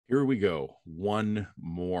Here we go. One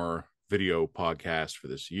more video podcast for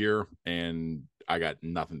this year, and I got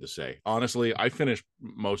nothing to say. Honestly, I finished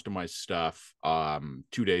most of my stuff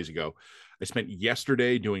 2 days ago. I spent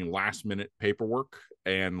yesterday doing last minute paperwork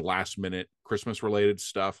and last minute Christmas related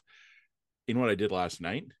stuff. You know what I did last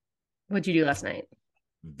night? What'd you do last night?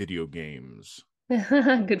 Video games.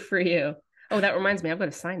 Good for you. Oh, that reminds me, I've got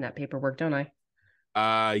to sign that paperwork, don't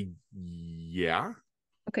I? Yeah.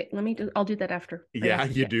 Okay, I'll do that after. Right Yeah,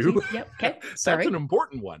 after. you Yeah. do. Yep. Okay. That's an Sorry.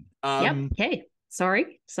 important one. Yep. Okay.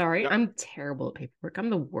 Sorry. Yeah, I'm terrible at paperwork. I'm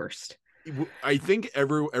the worst. I think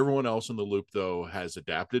everyone else in the loop though has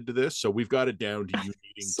adapted to this, so we've got it down to you needing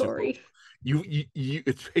to both. Sorry. You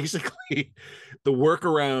it's basically the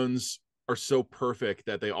workarounds are so perfect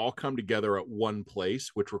that they all come together at one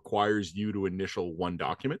place, which requires you to initial one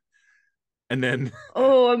document, and then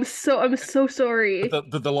Oh, I'm so sorry.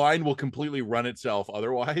 the line will completely run itself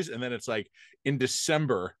otherwise, and then it's like in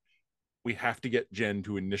December we have to get Jen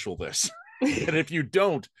to initial this, and if you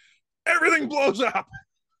don't, everything blows up.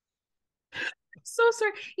 So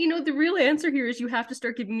sorry. The real answer here is you have to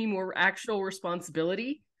start giving me more actual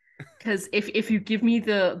responsibility. Because if you give me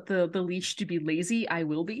the leash to be lazy, I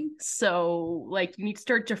will be. So like you need to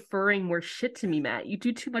start deferring more shit to me, Matt. You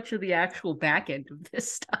do too much of the actual back end of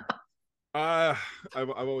this stuff. Uh, I've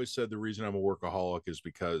always said the reason I'm a workaholic is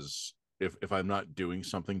because if I'm not doing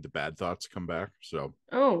something, the bad thoughts come back. So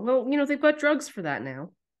Oh, well, they've got drugs for that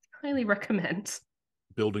now. Highly recommend.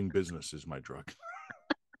 building business is my drug.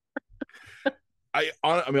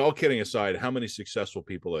 I mean, all kidding aside, how many successful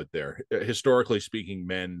people out there, historically speaking,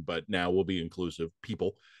 men, but now we'll be inclusive,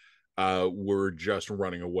 people, were just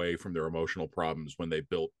running away from their emotional problems when they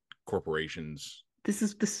built corporations. This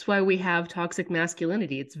is why we have toxic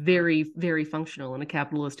masculinity. It's very, very functional in a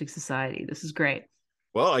capitalistic society. This is great.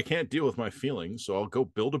 Well, I can't deal with my feelings, so I'll go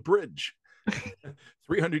build a bridge.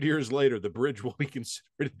 300 years later, the bridge will be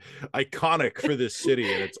considered iconic for this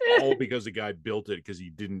city, and it's all because the guy built it because he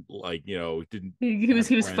didn't didn't he was have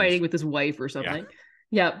he was fighting friends. with his wife or Yeah, something.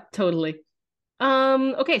 Yeah, totally.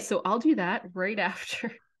 Okay, so I'll do that right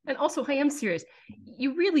after. And also, I am serious.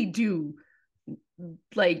 You really do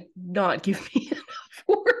like not give me enough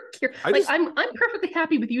work here. I Like just I'm perfectly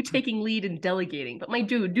happy with you taking lead and delegating, but my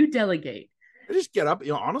dude, do delegate. I just get up.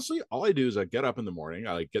 Honestly, all I do is I get up in the morning.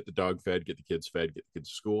 I like get the dog fed, get the kids to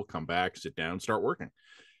school, come back, sit down, start working,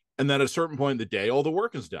 and then at a certain point in the day, all the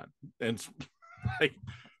work is done, and it's like,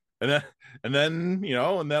 and then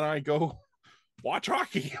and then I go watch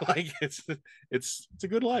hockey. Like it's a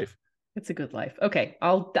good life. It's a good life. Okay,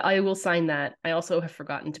 I will sign that. I also have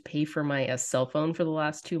forgotten to pay for my cell phone for the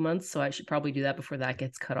last 2 months, so I should probably do that before that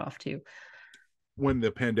gets cut off too. When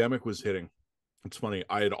the pandemic was hitting, it's funny.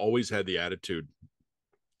 I had always had the attitude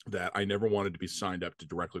that I never wanted to be signed up to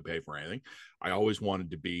directly pay for anything. I always wanted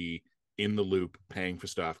to be in the loop paying for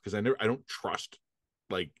stuff because I don't trust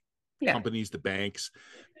like Yeah. companies, the banks.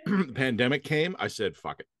 The pandemic came, I said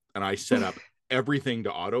fuck it, and I set up everything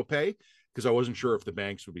to auto pay because I wasn't sure if the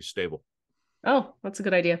banks would be stable. Oh, that's a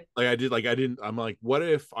good idea. I didn't. I'm like, what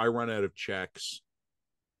if I run out of checks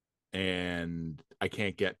and I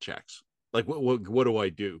can't get checks? Like, what do I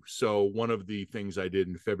do? So one of the things I did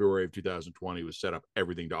in February of 2020 was set up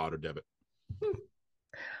everything to auto debit.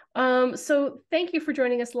 So thank you for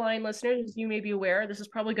joining us, line listeners. As you may be aware, this is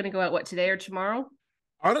probably going to go out today or tomorrow?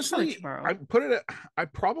 Probably Honestly, tomorrow. I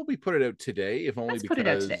probably put it out today, if only Let's put it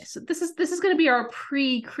out today. because So this is going to be our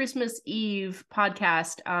pre-Christmas Eve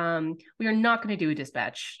podcast. We are not going to do a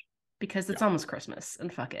dispatch because yeah, it's almost Christmas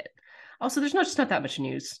and fuck it. Also, there's not that much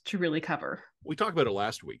news to really cover. we talked about it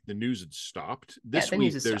last week. The news had stopped. Yeah, This the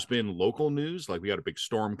news week, is there's stopped. been local news. Like we got a big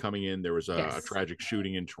storm coming in. There was a Yes. tragic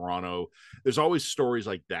shooting in Toronto. There's always stories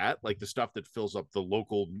like that, like the stuff that fills up the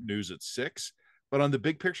local news at 6. But on the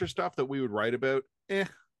big picture stuff that we would write about,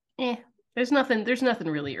 Eh, there's nothing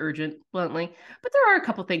really urgent, bluntly. But there are a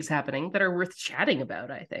couple things happening that are worth chatting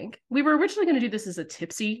about, I think. We were originally going to do this as a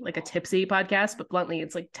tipsy podcast, but bluntly,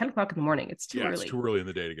 it's like 10 o'clock in the morning. It's too yeah, it's early. too early in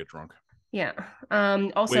the day to get drunk. Yeah.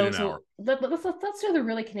 Wait Also, an hour. so let's do the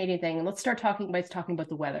really Canadian thing and let's start talking about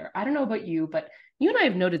the weather. I don't know about you, but you and I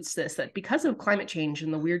have noticed this that because of climate change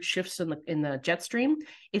and the weird shifts in the jet stream,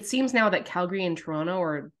 it seems now that Calgary and Toronto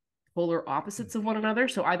are polar opposites of one another.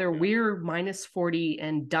 So either Yeah. we're minus 40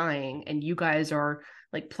 and dying, and you guys are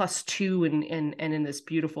like +2 and in this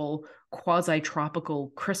beautiful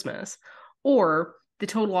quasi-tropical Christmas, or the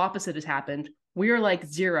total opposite has happened. We're like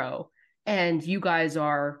 0, and you guys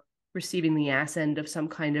are receiving the ass end of some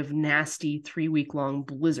kind of nasty 3-week long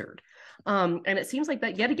blizzard. And it seems like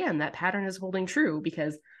that yet again, that pattern is holding true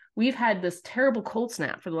because we've had this terrible cold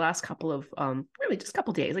snap for the last couple of really just a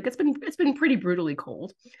couple days. Like it's been pretty brutally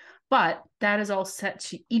cold, but that is all set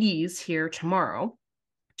to ease here tomorrow,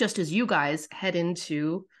 just as you guys head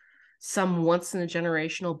into some once in a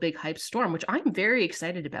generational big hype storm, which I'm very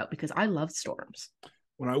excited about because I love storms.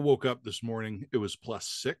 When I woke up this morning, it was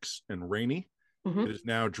 +6 and rainy. Mm-hmm. It is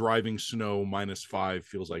now driving snow -5,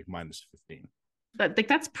 feels like -15. But like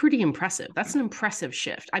that's pretty impressive. That's an impressive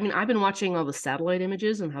shift. I mean, I've been watching all the satellite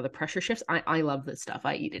images and how the pressure shifts. I love this stuff.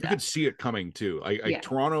 I eat it You up. could see it coming too. Yeah.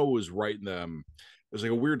 Toronto was right in the there's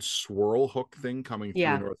like a weird swirl hook thing coming through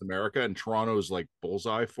Yeah. North America, and Toronto's like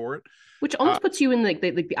bullseye for it. Which almost puts you in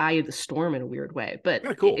the eye of the storm in a weird way. But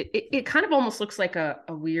Kind of cool. It kind of almost looks like a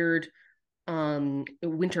weird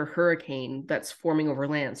winter hurricane that's forming over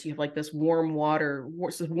land. So you have like this warm water,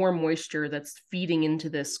 this warm moisture that's feeding into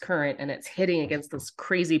this current, and it's hitting against this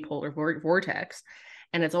crazy polar vortex,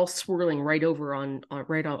 and it's all swirling right over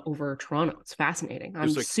over Toronto. It's fascinating.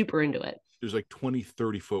 I'm like, super into it. There's like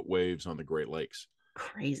 20-30 foot waves on the Great Lakes.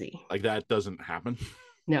 Crazy. Like that doesn't happen.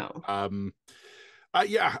 No.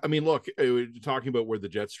 Yeah, I mean, look, talking about where the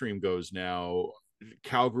jet stream goes now,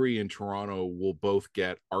 Calgary and Toronto will both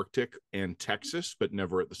get Arctic and Texas, but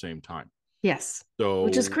never at the same time. Yes. So,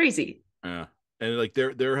 which is crazy. And like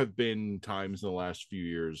there have been times in the last few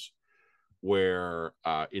years where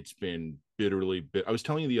it's been bitterly. I was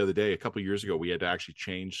telling you the other day, a couple of years ago, we had to actually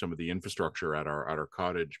change some of the infrastructure at our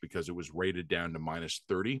cottage because it was rated down to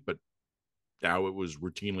 -30, but now it was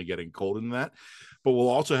routinely getting colder than that. But we'll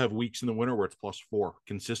also have weeks in the winter where it's +4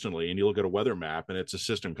 consistently, and you look at a weather map and it's a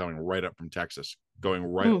system coming right up from Texas, going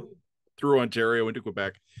right through Ontario into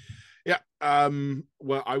Quebec. Yeah.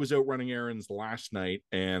 Well, I was out running errands last night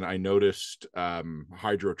and I noticed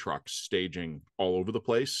hydro trucks staging all over the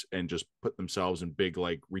place and just put themselves in big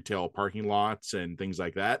like retail parking lots and things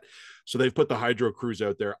like that. So they've put the hydro crews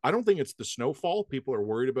out there. I don't think it's the snowfall people are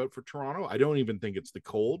worried about for Toronto. I don't even think it's the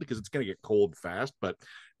cold, because it's going to get cold fast, but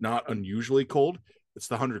not unusually cold. It's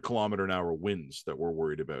the 100-kilometer-an-hour winds that we're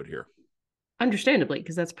worried about here. Understandably,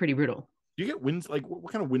 because that's pretty brutal. You get winds, like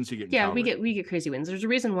what kind of winds do you get? Yeah, we get crazy winds. There's a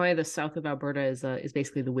reason why the south of Alberta is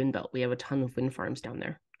basically the wind belt. We have a ton of wind farms down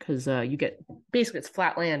there because you get basically it's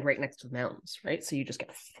flat land right next to the mountains, right? So you just get.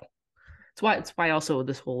 It's why also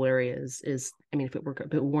this whole area is. I mean, if it were a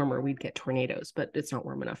bit warmer, we'd get tornadoes, but it's not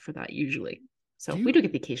warm enough for that usually. So we do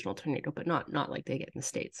get the occasional tornado, but not like they get in the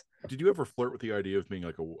States. Did you ever flirt with the idea of being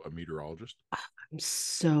like a meteorologist?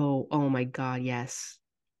 Oh my God, yes.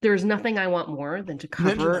 There's nothing I want more than to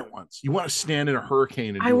cover. That once. You want to stand in a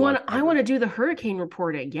hurricane and I want to do the hurricane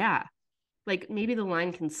reporting. Yeah. Like maybe the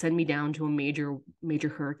line can send me down to a major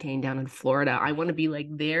hurricane down in Florida. I want to be like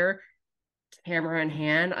there, camera in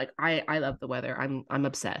hand. Like I love the weather. I'm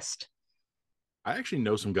obsessed. I actually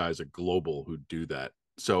know some guys at Global who do that.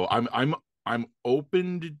 So I'm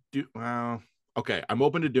open to do okay, I'm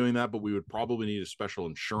open to doing that, but we would probably need a special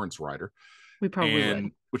insurance rider. We probably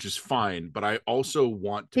would, which is fine. But I also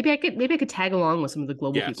want to maybe I could tag along with some of the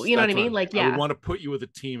Global people. You know what I mean? Like, yeah, I would want to put you with a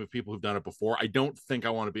team of people who've done it before. I don't think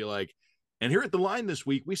I want to be like, and here at the line this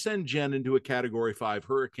week, we send Jen into a Category 5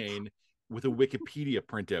 hurricane with a Wikipedia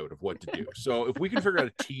printout of what to do. So if we can figure out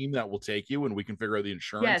a team that will take you, and we can figure out the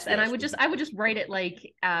insurance. Yes, and I would just write it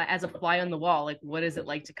like as a fly on the wall. Like, what is it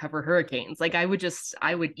like to cover hurricanes? Like, I would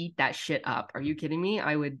eat that shit up. Are you kidding me?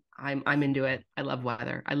 I'm into it. I love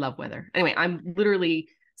weather. Anyway, I'm literally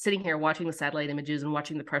sitting here watching the satellite images and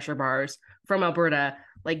watching the pressure bars from Alberta,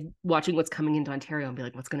 like watching what's coming into Ontario and be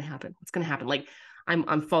like, what's going to happen? Like,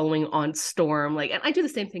 I'm following on storm, like, and I do the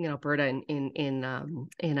same thing in Alberta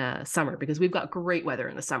in summer, because we've got great weather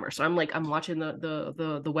in the summer. So I'm watching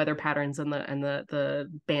the weather patterns and the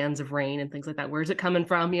bands of rain and things like that. Where's it coming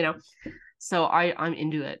from? You know, so I'm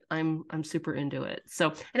into it. I'm super into it.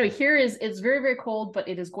 So anyway, it's very, very cold, but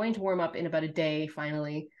it is going to warm up in about a day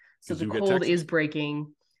finally. So the cold is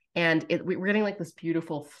breaking. And we're getting like this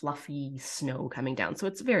beautiful fluffy snow coming down, so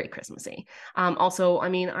it's very Christmassy. Also, I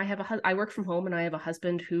mean, I work from home, and I have a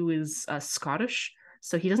husband who is Scottish,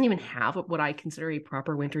 so he doesn't even have what I consider a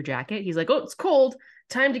proper winter jacket. He's like, "Oh, it's cold.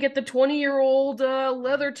 Time to get the 20-year-old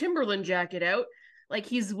leather Timberland jacket out." Like,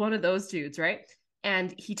 he's one of those dudes, right?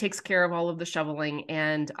 And he takes care of all of the shoveling.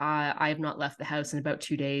 And I have not left the house in about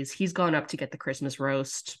 2 days. He's gone up to get the Christmas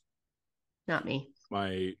roast. Not me.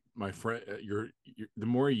 My friend, you're the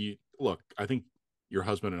more you look, I think your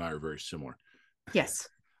husband and I are very similar. Yes.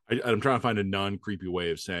 I'm trying to find a non-creepy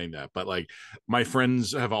way of saying that, but like my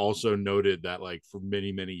friends have also noted that like for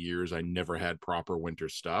many, many years, I never had proper winter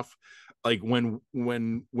stuff. Like when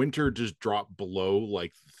winter just dropped below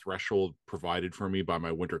like the threshold provided for me by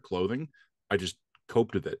my winter clothing, I just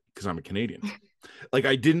coped with it because I'm a Canadian. Like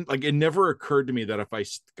I didn't like it never occurred to me that if I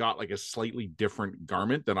got like a slightly different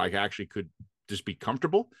garment, then I actually could just be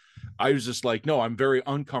comfortable. I was just like, no, I'm very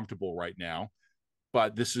uncomfortable right now,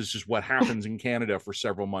 but this is just what happens in Canada for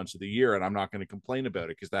several months of the year, and I'm not going to complain about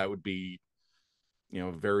it because that would be,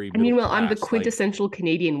 very I middle mean, well, I'm the class. Like quintessential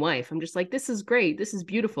Canadian wife. I'm just like, this is great. This is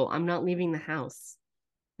beautiful. I'm not leaving the house.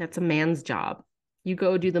 That's a man's job. You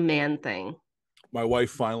go do the man thing. my wife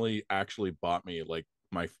finally actually bought me like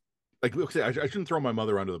my like okay, I shouldn't throw my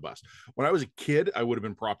mother under the bus. When I was a kid, I would have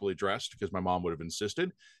been properly dressed because my mom would have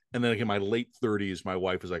insisted. And then like in my late 30s, my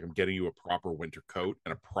wife was like, I'm getting you a proper winter coat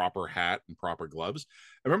and a proper hat and proper gloves.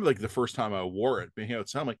 I remember like the first time I wore it being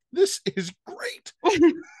outside, I'm like, this is great.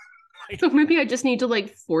 So maybe I just need to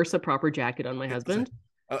like force a proper jacket on my husband.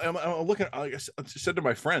 I'm looking, like I said to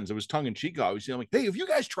my friends, it was tongue in cheek, obviously. I'm like, hey, have you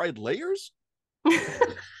guys tried layers?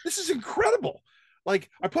 This is incredible. Like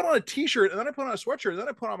I put on a t-shirt and then I put on a sweatshirt and then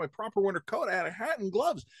I put on my proper winter coat. I had a hat and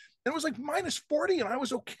gloves and it was like minus 40 and I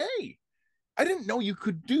was okay. I didn't know you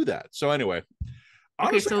could do that. So anyway, Okay,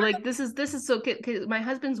 honestly, so like this is so cause my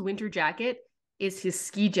husband's winter jacket is his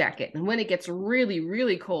ski jacket, and when it gets really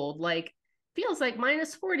really cold, like feels like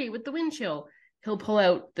minus 40 with the wind chill, he'll pull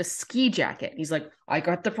out the ski jacket. He's like, I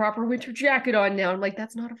got the proper winter jacket on now. I'm like,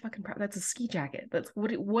 that's not a fucking that's a ski jacket. That's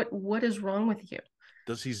what is wrong with you?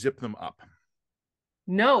 does he zip them up?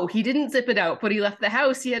 No, he didn't zip it out, but he left the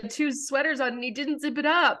house. He had two sweaters on and he didn't zip it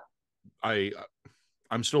up. I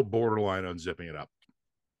I'm still borderline on zipping it up.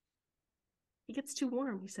 It gets too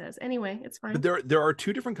warm, he says. Anyway, it's But fine. there are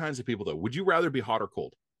two different kinds of people though. Would you rather be hot or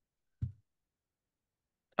cold?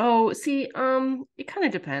 Oh, see, it kind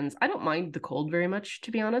of depends. I don't mind the cold very much,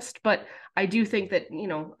 to be honest, but I do think that,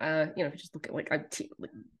 if you just look at like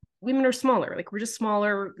women are smaller. Like we're just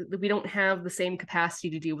smaller. We don't have the same capacity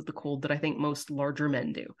to deal with the cold that I think most larger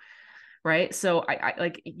men do. Right. So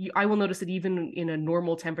I will notice that even in a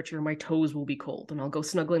normal temperature, my toes will be cold and I'll go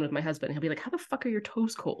snuggle in with my husband and he'll be like, how the fuck are your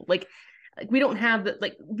toes cold? Like we don't have that.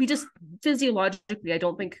 Like we just physiologically, I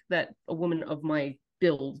don't think that a woman of my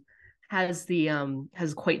build has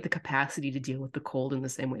quite the capacity to deal with the cold in the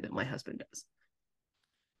same way that my husband does.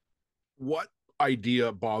 What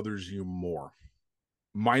idea bothers you more?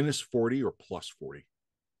 Minus 40 or plus 40?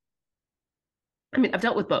 I mean, I've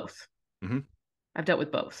dealt with both. Mm-hmm. I've dealt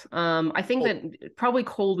with both. I think Oh, that probably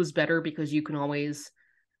cold is better because you can always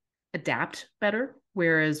adapt better.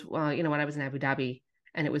 Whereas, when I was in Abu Dhabi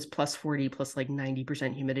and it was plus 40, plus like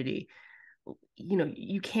 90% humidity, you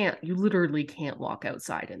literally can't walk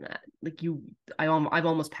outside in that. I've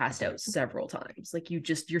almost passed out several times. Like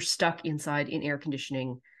you're stuck inside in air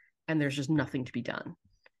conditioning and there's just nothing to be done.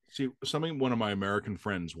 see, something one of my American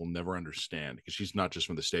friends will never understand because she's not just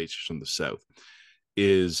from the States, she's from the South,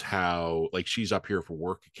 is how like she's up here for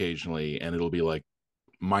work occasionally and it'll be like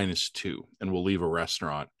 -2 and we'll leave a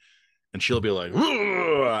restaurant and she'll be like,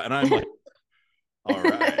 "Ugh," and I'm like, all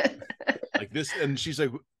right. Like this, and she's like,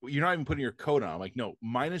 you're not even putting your coat on. I'm like, no,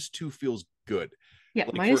 -2 feels good. Yeah,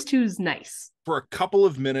 Like minus two is nice. for a couple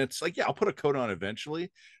of minutes, like, yeah, I'll put a coat on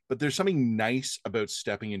eventually, but there's something nice about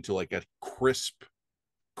stepping into like a crisp,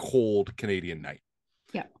 cold Canadian night.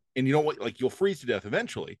 Yeah. And you know what? Like you'll freeze to death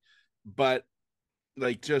eventually, but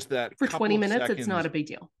like just that For couple 20 of minutes, it's not seconds. a big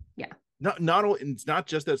deal. Yeah. It's not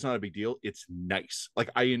just that it's not a big deal. It's nice. Like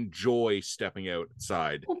I enjoy stepping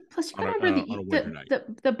outside Well, plus you on gotta on remember on a the winter the,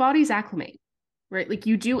 night. the bodies acclimate, right? Like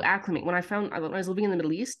you do acclimate. When I was living in the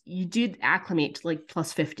Middle East, you did acclimate to like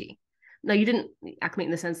plus 50. Now you didn't acclimate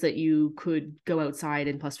in the sense that you could go outside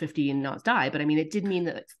in plus 50 and not die, but I mean it did mean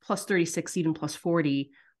that plus 36, even plus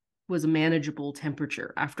 40 was a manageable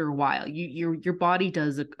temperature after a while. Your body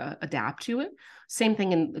does adapt to it. Same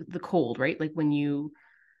thing in the cold, right? Like when you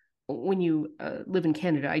live in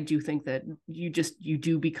Canada, I do think that you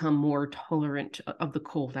do become more tolerant of the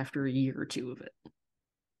cold after a year or two of it.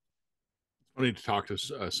 I need to talk to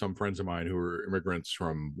some friends of mine who are immigrants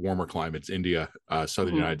from warmer climates, India,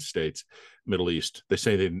 southern United Mm-hmm. States, Middle East. They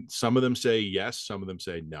say some of them say yes, some of them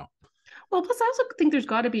say no. Well, plus I also think there's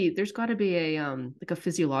got to be a like a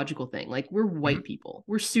physiological thing. Like we're Mm-hmm. white people,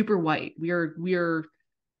 we're super white. We are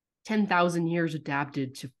 10,000 years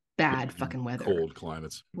adapted to bad fucking weather, Cold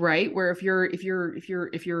climates. right? Where if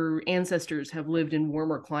your ancestors have lived in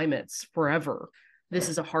warmer climates forever, this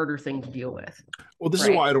is a harder thing to deal with, Well, this is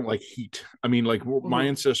right? why I don't like heat. I mean, like my Mm-hmm.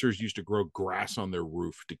 ancestors used to grow grass on their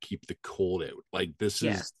roof to keep the cold out. Like this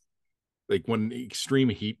Yeah. is like when extreme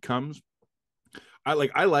heat comes, I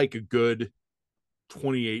like a good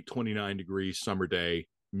 28, 29 degrees summer day,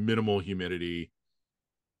 minimal humidity,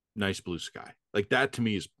 nice blue sky. Like that to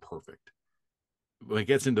me is perfect. When it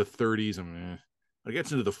gets into 30s, when it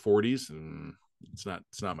gets into the 40s, It's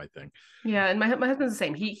not my thing. Yeah, and my husband's the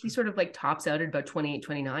same. He sort of like tops out at about 28,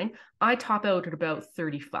 29. I top out at about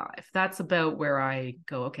 35. That's about where I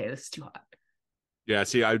go, okay, this is too hot. Yeah,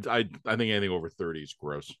 see, I think anything over 30 is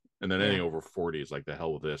gross, and then anything Yeah. over 40 is like the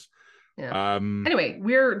hell with this. Yeah. Um, Anyway,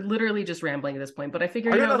 we're literally just rambling at this point, but I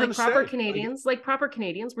figure, I got nothing to say. Like proper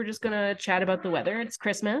Canadians, we're just gonna chat about the weather. It's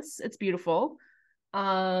Christmas. It's beautiful.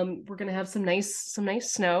 We're gonna have some nice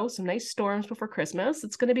snow, some nice storms before Christmas.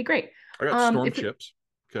 It's gonna be great. I got storm If we, chips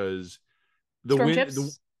because the storm wind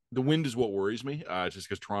chips. the wind is what worries me. Just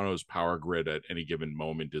because Toronto's power grid at any given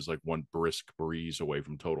moment is like one brisk breeze away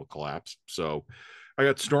from total collapse. So I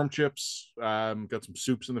got storm chips, got some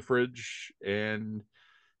soups in the fridge, and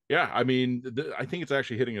yeah, I mean, I think it's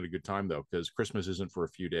actually hitting at a good time though, because Christmas isn't for a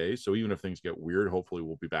few days. So even if things get weird, hopefully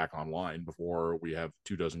we'll be back online before we have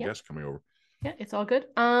 24 Yeah, guests coming over. yeah, it's all good.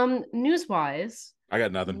 News wise, I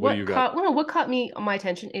got nothing. What do you got? what caught me my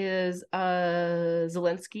attention is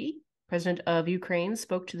Zelensky, president of Ukraine,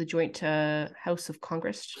 spoke to the joint House of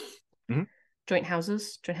Congress, Mhm. joint House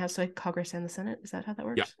of Congress and the Senate. Is that how that Yeah,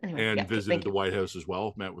 works? Anyway, yeah, and okay, visited thank the you. White House as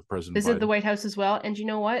well. Met with President Visited the Biden. White House as well. And you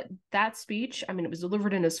know what? That speech, I mean, it was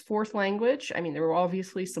delivered in his fourth language. I mean, there were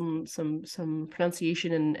obviously some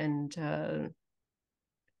pronunciation and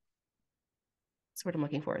that's what I'm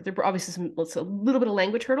looking for. There were obviously it's a little bit of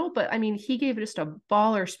language hurdle, but I mean, he gave just a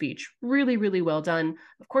baller speech. Really, really well done.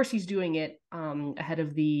 Of course, he's doing it ahead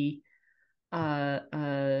of the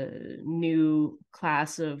new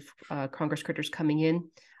class of Congress critters coming in.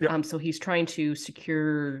 Yeah. So he's trying to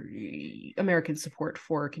secure American support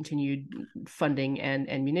for continued funding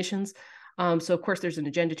and munitions. So of course there's an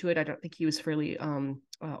agenda to it. I don't think he was fairly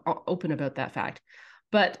open about that fact.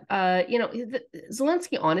 But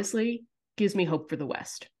Zelensky honestly gives me hope for the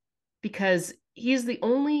West because he's the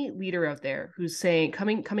only leader out there who's saying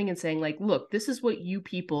coming and saying like, look, this is what you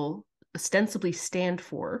people ostensibly stand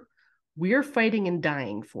for. We're fighting and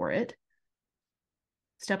dying for it.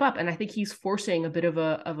 Step up, and I think he's forcing a bit of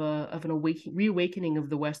an reawakening of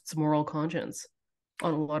the West's moral conscience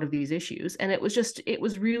on a lot of these issues. And it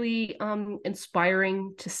was really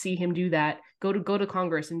inspiring to see him do that. Go to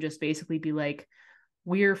Congress and just basically be like,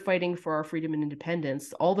 we're fighting for our freedom and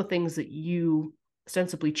independence, all the things that you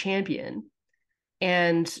ostensibly champion,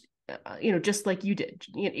 and just like you did.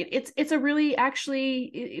 It's a really actually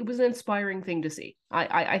it was an inspiring thing to see.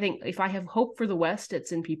 I think if I have hope for the West,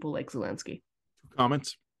 it's in people like Zelensky.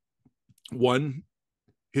 Comments. One,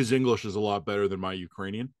 his English is a lot better than my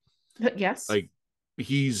Ukrainian. Yes. Like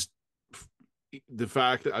he's the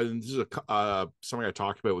fact that this is something I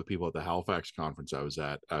talked about with people at the Halifax conference I was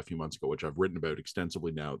at a few months ago, which I've written about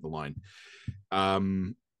extensively now at the line.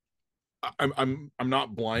 I'm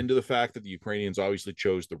not blind to the fact that the Ukrainians obviously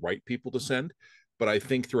chose the right people to send, but I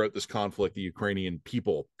think throughout this conflict, the Ukrainian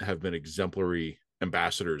people have been exemplary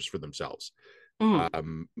ambassadors for themselves.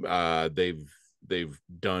 Mm. They've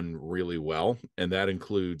done really well, and that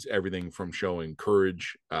includes everything from showing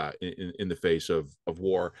courage in the face of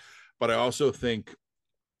war. But I also think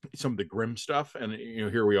some of the grim stuff, and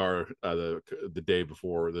here we are the day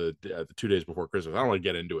before the 2 days before Christmas. I don't want to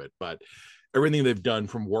get into it, but everything they've done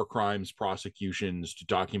from war crimes prosecutions to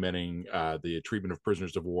documenting the treatment of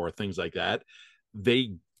prisoners of war, things like that,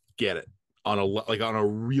 they get it on a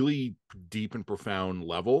really deep and profound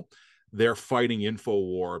level. They're fighting info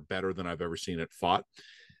war better than I've ever seen it fought.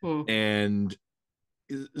 Mm. And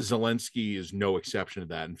Zelensky is no exception to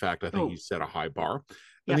that. In fact, I think Oh, he's set a high bar.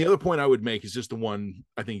 And yeah. the other point I would make is just the one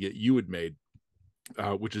I think that you had made,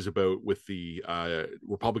 which is about with the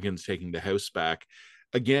Republicans taking the House back.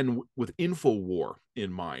 Again, with info war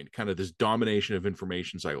in mind, kind of this domination of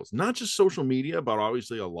information cycles, not just social media, but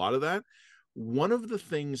obviously a lot of that. One of the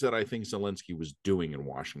things that I think Zelensky was doing in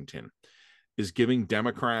Washington is giving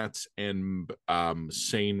Democrats and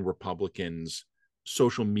sane Republicans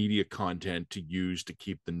social media content to use to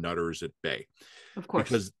keep the nutters at bay. Of course.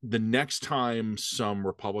 Because the next time some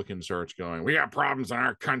Republican starts going, we have problems in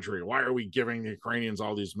our country. Why are we giving the Ukrainians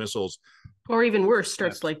all these missiles? Or even worse,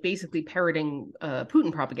 starts Steps. like basically parroting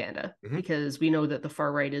Putin propaganda, Mm-hmm. because we know that the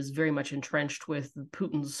far right is very much entrenched with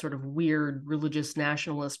Putin's sort of weird religious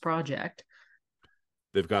nationalist project.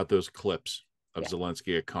 They've got those clips of Yeah.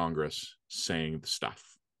 Zelensky at Congress saying the stuff.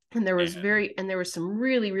 And And there was some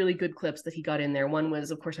really, really good clips that he got in there. One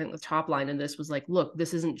was, of course, I think the top line of this was like, look,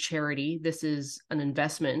 this isn't charity. This is an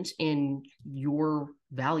investment in your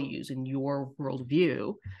values and your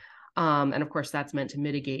worldview. And of course, that's meant to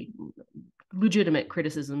mitigate legitimate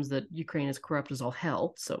criticisms that Ukraine is corrupt as all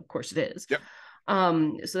hell. So of course it is. yep.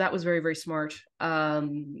 So that was very, very smart.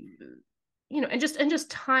 and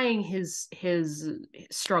just tying his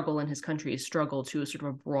struggle and his country's struggle to a sort of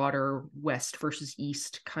a broader West versus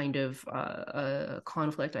East kind of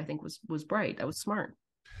conflict, I think was bright. That was smart.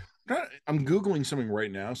 I'm Googling something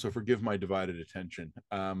right now, so forgive my divided attention.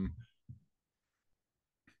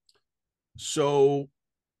 So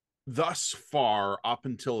thus far, up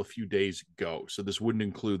until a few days ago, so this wouldn't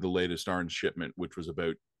include the latest arms shipment, which was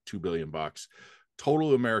about $2 billion.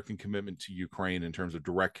 Total American commitment to Ukraine in terms of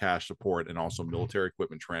direct cash support and also military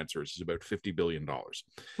equipment transfers is about $50 billion.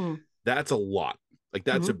 That's a lot. Like,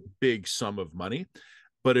 that's a big sum of money,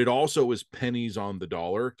 but it also is pennies on the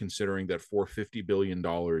dollar, considering that for $50 billion,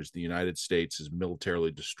 the United States has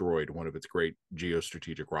militarily destroyed one of its great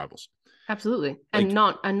geostrategic rivals. Absolutely. And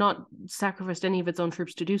not sacrificed any of its own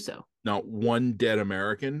troops to do so. Not one dead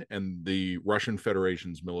American, and the Russian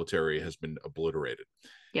Federation's military has been obliterated.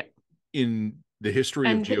 Yep. In the history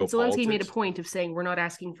of geopolitics, Zelensky made a point of saying, we're not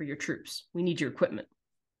asking for your troops. We need your equipment.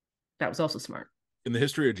 That was also smart. In the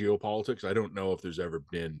history of geopolitics, I don't know if there's ever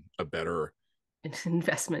been a better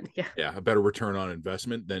investment. Yeah, a better return on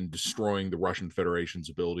investment than destroying the Russian Federation's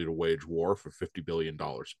ability to wage war for $50 billion.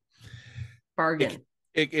 Bargain.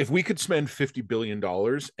 If we could spend $50 billion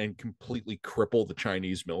and completely cripple the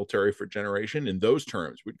Chinese military for a generation, in those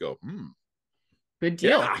terms, we'd go, good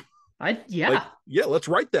deal. Yeah. Let's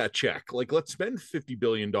write that check. Like, let's spend $50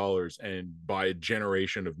 billion and buy a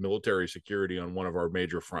generation of military security on one of our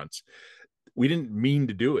major fronts. We didn't mean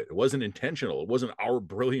to do it. It wasn't intentional. It wasn't our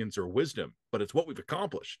brilliance or wisdom, but it's what we've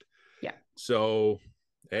accomplished. Yeah. So,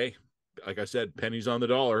 hey, like I said, pennies on the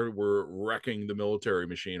dollar. We're wrecking the military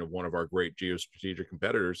machine of one of our great geostrategic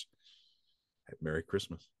competitors. Merry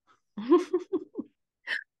Christmas.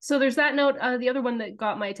 So there's that note. The other one that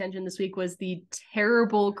got my attention this week was the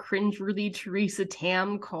terrible, cringeworthy Theresa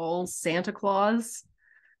Tam calls Santa Claus.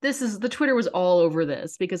 The Twitter was all over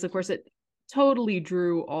this because, of course, it totally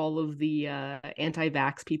drew all of the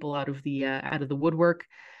anti-vax people out of the woodwork.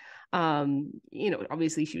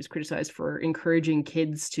 Obviously she was criticized for encouraging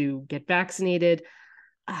kids to get vaccinated.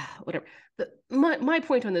 Whatever. My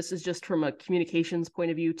point on this is just from a communications point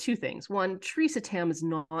of view, two things. One, Theresa Tam is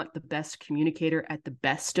not the best communicator at the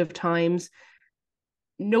best of times.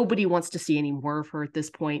 Nobody wants to see any more of her at this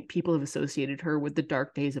point. People have associated her with the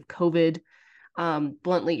dark days of COVID.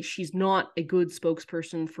 Bluntly, she's not a good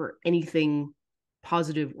spokesperson for anything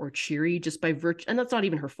positive or cheery, just by virtue, and that's not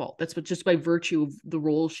even her fault. That's just by virtue of the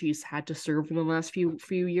role she's had to serve in the last few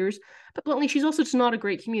years. But bluntly, she's also just not a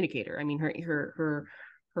great communicator. I mean,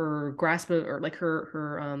 her grasp of, or like her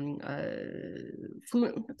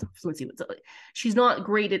fluency. She's not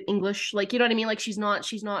great at English. Like, you know what I mean? Like, she's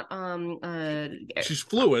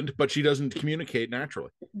fluent, but she doesn't communicate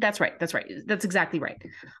naturally. That's right. That's exactly right.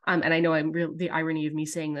 And I know the irony of me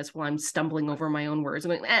saying this while I'm stumbling over my own words.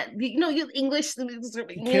 I'm like, English,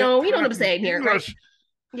 you know what I'm saying here, right?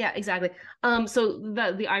 Yeah, exactly. So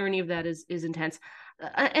the irony of that is intense.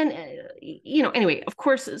 Anyway, of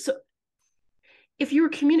course, so if your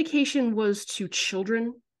communication was to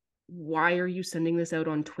children, why are you sending this out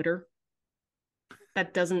on Twitter?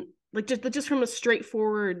 That doesn't, like, just from a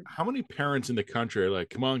straightforward. How many parents in the country are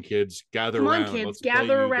like, come on, kids, gather around. Let's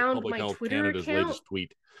gather around my Twitter Canada's account. Latest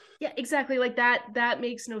tweet. Yeah, exactly. Like that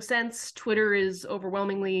makes no sense. Twitter is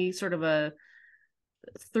overwhelmingly sort of a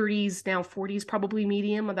 30s, now 40s probably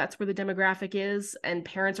medium. That's where the demographic is, and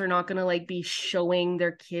parents are not going to like be showing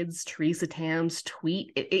their kids Theresa Tam's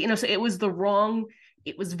tweet. So it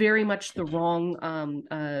was very much the wrong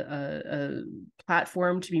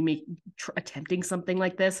platform to be attempting something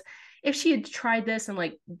like this. If she had tried this and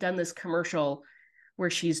like done this commercial where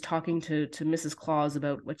she's talking to Mrs. Claus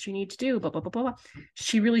about what you need to do, blah, blah, blah, blah,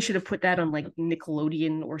 she really should have put that on like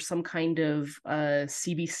Nickelodeon or some kind of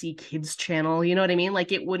CBC Kids channel. You know what I mean?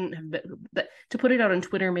 Like, it wouldn't have been, but to put it out on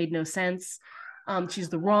Twitter made no sense. She's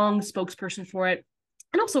the wrong spokesperson for it.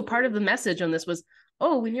 And also part of the message on this was,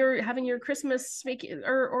 oh, when you're having your Christmas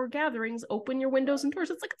or gatherings, open your windows and doors.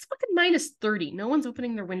 It's like, it's fucking -30. No one's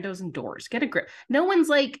opening their windows and doors. Get a grip. No one's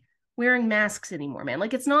like wearing masks anymore, man.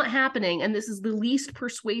 Like, it's not happening. And this is the least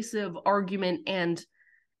persuasive argument and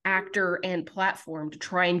actor and platform to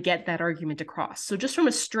try and get that argument across. So just from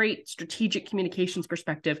a straight strategic communications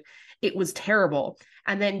perspective, it was terrible.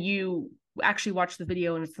 And then you actually watch the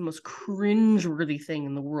video and it's the most cringeworthy thing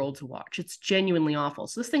in the world to watch. It's genuinely awful.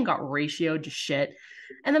 So this thing got ratioed to shit.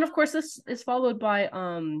 And then of course this is followed by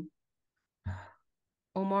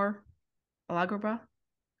Omar Alagraba,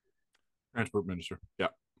 Transport Minister. Yeah.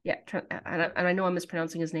 Yeah, and I know I'm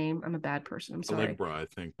mispronouncing his name. I'm a bad person. I'm sorry. Allegra, I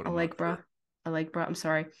think, but Allegra. I'm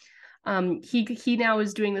sorry. He now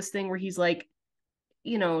is doing this thing where he's like,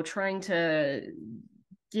 trying to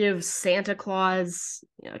give Santa Claus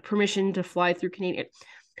permission to fly through Canadian.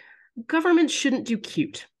 Government shouldn't do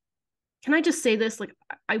cute. Can I just say this? Like,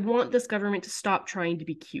 I want this government to stop trying to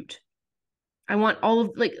be cute. I want all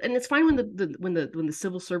of like, and it's fine when the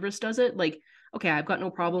civil service does it. Like, okay, I've got no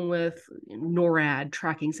problem with NORAD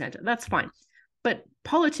tracking Santa. That's fine. But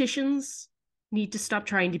politicians need to stop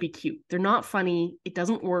trying to be cute. They're not funny. It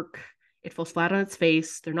doesn't work. It falls flat on its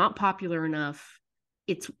face. They're not popular enough.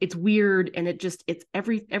 It's weird, and it's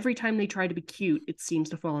every time they try to be cute, it seems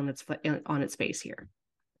to fall on its face here.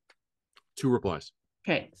 Two replies.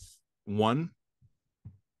 Okay. One,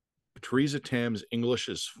 Theresa Tam's English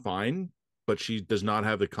is fine, but she does not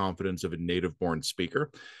have the confidence of a native born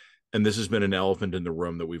speaker. And this has been an elephant in the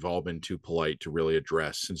room that we've all been too polite to really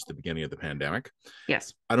address since the beginning of the pandemic.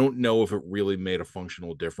 Yes. I don't know if it really made a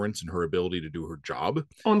functional difference in her ability to do her job.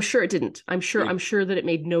 Oh, I'm sure it didn't. I'm sure that it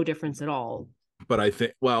made no difference at all. But I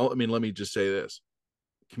think, well, I mean, let me just say this.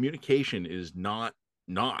 Communication is not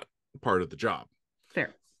part of the job.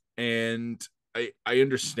 Fair. And I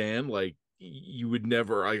understand, like, you would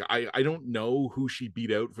never, I don't know who she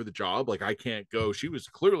beat out for the job. Like, I can't go, she was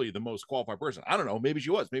clearly the most qualified person. I don't know, maybe she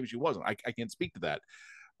was, maybe she wasn't. I can't speak to that.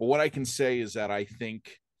 But what I can say is that I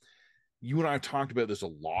think you and I have talked about this a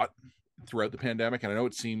lot throughout the pandemic, and I know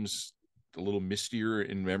it seems a little mistier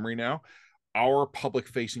in memory now. Our public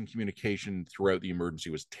facing communication throughout the emergency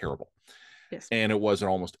was terrible. Yes. And it was at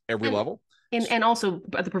almost every level. And also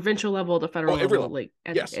at the provincial level, the federal level, like,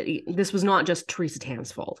 yes, this was not just Theresa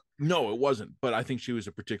Tam's fault. No, it wasn't. But I think she was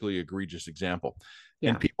a particularly egregious example. Yeah.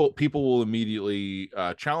 And people will immediately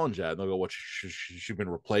challenge that. And they'll go, "What? She's been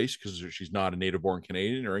replaced because she's not a native-born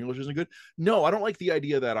Canadian, or English isn't good." No, I don't like the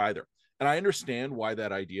idea of that either. And I understand why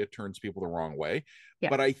that idea turns people the wrong way. Yeah.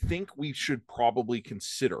 But I think we should probably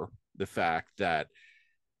consider the fact that,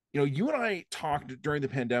 you and I talked during the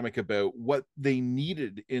pandemic about what they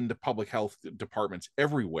needed in the public health departments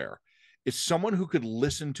everywhere is someone who could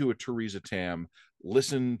listen to a Theresa Tam,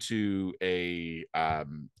 listen to a,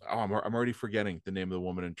 I'm already forgetting the name of the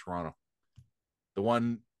woman in Toronto. The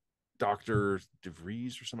one, Dr.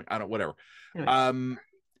 DeVries or something, I don't, whatever.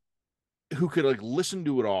 Who could like listen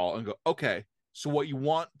to it all and go, okay, so what you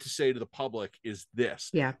want to say to the public is this.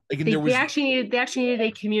 Yeah. Like, they actually needed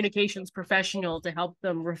a communications professional to help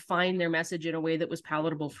them refine their message in a way that was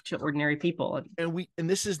palatable to ordinary people. And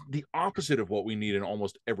this is the opposite of what we need in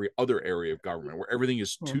almost every other area of government, where everything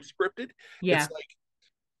is too scripted. Yeah. It's like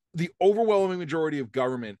the overwhelming majority of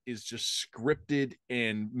government is just scripted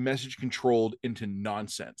and message controlled into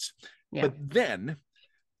nonsense. Yeah. But then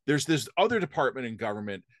there's this other department in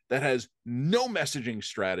government that has no messaging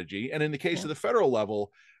strategy. And in the case of the federal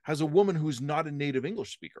level, has a woman who's not a native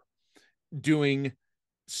English speaker doing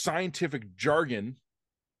scientific jargon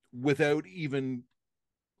without even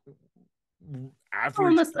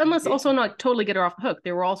average. I must also not totally get her off the hook.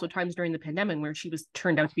 There were also times during the pandemic where she was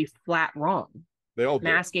turned out to be flat wrong. They all did.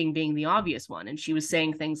 Masking being the obvious one. And she was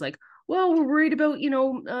saying things like, well, we're worried about,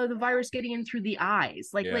 the virus getting in through the eyes.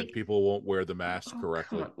 Like people won't wear the mask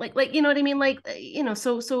correctly. Like, you know what I mean? Like,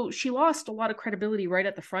 so she lost a lot of credibility right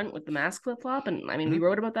at the front with the mask flip-flop. And I mean, we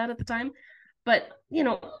wrote about that at the time. But,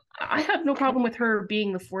 I have no problem with her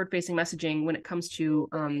being the forward-facing messaging when it comes to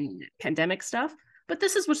pandemic stuff. But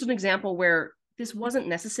this is just an example where this wasn't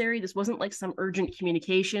necessary. This wasn't like some urgent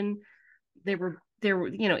communication. There were,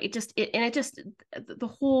 the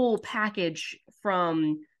whole package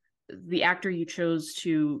from the actor you chose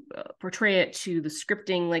to portray it to the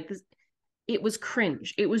scripting, like this, it was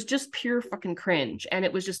cringe. It was just pure fucking cringe. And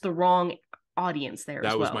it was just the wrong audience there.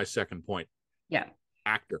 That was my second point. Yeah.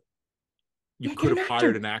 Actor. You could have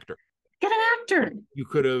hired an actor. Get an actor. You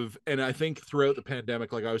could have, and I think throughout the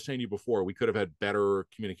pandemic, like I was saying to you before, we could have had better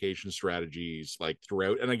communication strategies like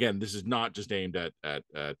throughout. And again, this is not just aimed at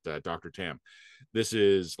Dr. Tam. This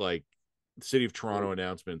is like the City of Toronto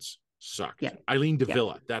announcements sucked. Yeah. Eileen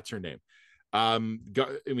Davila, that's her name. I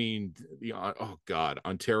mean, oh God,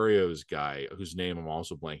 Ontario's guy, whose name I'm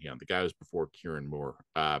also blanking on, the guy who was before Kieran Moore,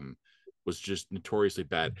 was just notoriously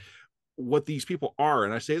bad. What these people are,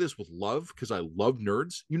 and I say this with love because I love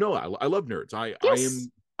nerds. I love nerds.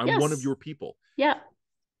 I'm one of your people. Yeah.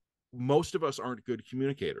 Most of us aren't good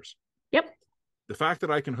communicators. Yep. The fact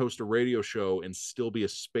that I can host a radio show and still be a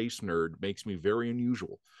space nerd makes me very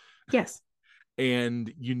unusual. Yes.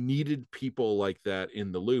 And you needed people like that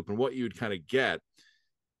in the loop. And what you would kind of get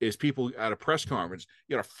is people at a press conference,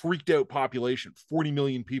 you got a freaked out population, 40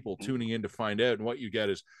 million people tuning in to find out. And what you get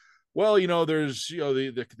is, well, there's,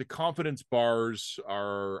 the confidence bars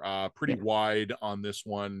are pretty wide on this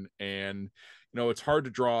one. And, it's hard to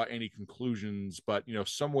draw any conclusions, but,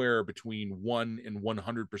 somewhere between 1 and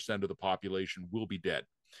 100% of the population will be dead.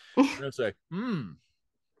 They're gonna say,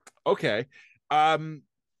 okay. Um,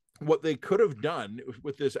 what they could have done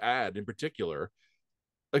with this ad in particular,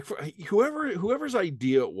 like for whoever's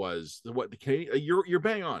idea it was, what the Canadian, you're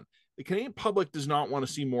bang on. The Canadian public does not want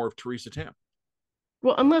to see more of Theresa Tam.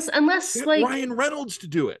 Well, unless Get like Ryan Reynolds to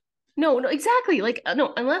do it. no, exactly. Like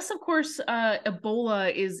no, unless of course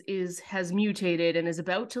Ebola is has mutated and is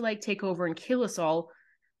about to like take over and kill us all.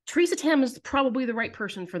 Theresa Tam is probably the right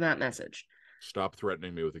person for that message. Stop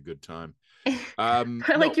threatening me with a good time. Like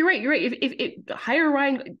No, you're right. You're right. If hire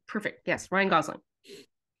Ryan, perfect. Yes, Ryan Gosling.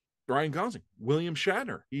 Ryan Gosling, William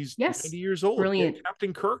Shatner. He's Yes, 90 years old. Get brilliant,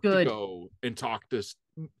 Captain Kirk to good. go and talk to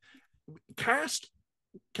cast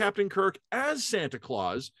Captain Kirk as Santa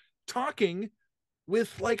Claus talking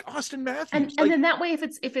with like Austin Matthews. And Like then that way, if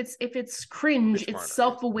it's cringe, it's it's smart.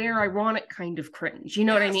 self-aware, ironic kind of cringe. You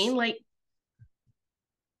know what I mean? Yes. Like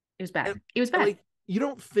it was bad. And, It was and bad. like you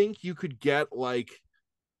don't think you could get like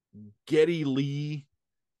Geddy Lee,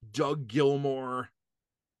 Doug Gilmore,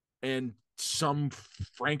 and some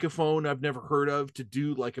francophone I've never heard of to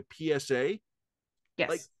do like a PSA? Like,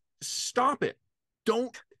 Yes. stop it.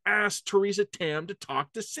 Don't ask Theresa Tam to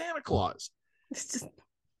talk to Santa Claus. It's just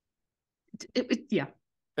yeah.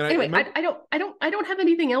 And I Anyway, remember, I don't have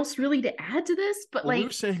anything else really to add to this, but well, we were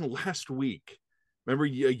like saying last week. Remember,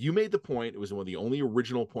 you made the point. It was one of the only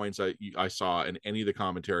original points I saw in any of the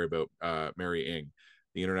commentary about Mary Ng,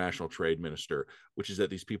 the international trade minister, which is that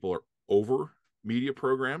these people are over media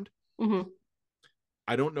programmed. mm-hmm.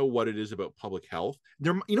 I don't know what it is about public health.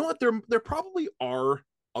 You know what? There probably are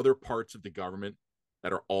other parts of the government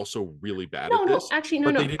that are also really bad at No, this, actually,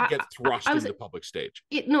 but they no. didn't get thrust I was into the public stage.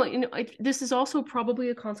 no, this is also probably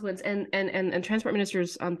a consequence, and transport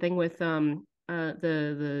minister's thing with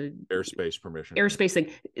the Airspace permission. airspace thing.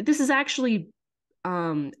 This is actually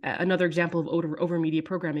another example of over media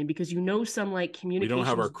programming because some like We don't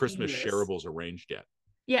have our communications Christmas genius. shareables arranged yet.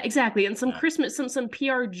 Yeah, exactly. And Yeah. some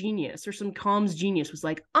PR genius or some comms genius was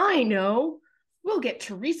like, I know, we'll get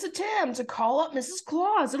Theresa Tam to call up Mrs.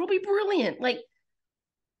 Claus. It'll be brilliant. Like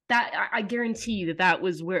that, I guarantee that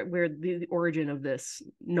was where the origin of this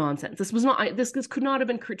nonsense. This was not this could not have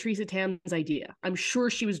been Theresa Tam's idea. I'm sure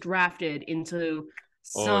she was drafted into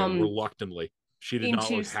some Reluctantly. She did not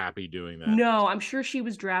into look happy doing that. no, I'm sure she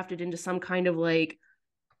was drafted into some kind of like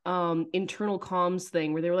internal comms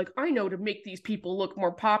thing where they were like, I know, to make these people look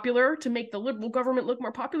more popular, to make the liberal government look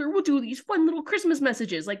more popular, we'll do these fun little Christmas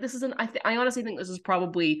messages. Like this is I honestly think this is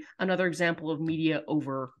probably another example of media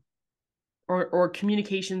over or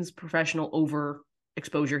communications professional over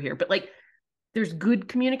exposure here. But like there's good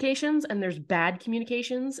communications and there's bad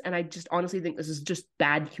communications, and I just honestly think this is just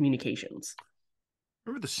bad communications.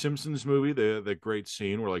 Remember the Simpsons movie, the great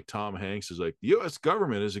scene where like Tom Hanks is like, the U.S.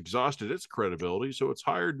 government has exhausted its credibility, so it's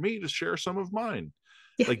hired me to share some of mine.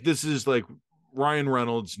 Yeah. Like this is like Ryan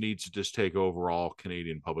Reynolds needs to just take over all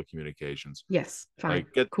Canadian public communications. Yes, fine,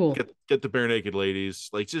 Like cool. Get the bare naked ladies.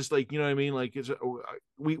 Like just like, you know what I mean? Like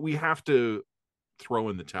we have to throw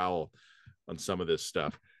in the towel on some of this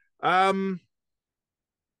stuff.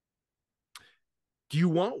 Do you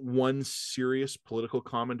want one serious political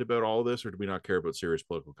comment about all this, or do we not care about serious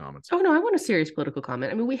political comments? Oh no, I want a serious political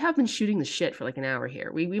comment. I mean, we have been shooting the shit for like an hour here.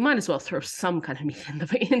 We might as well throw some kind of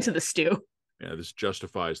meat into the stew. Yeah, this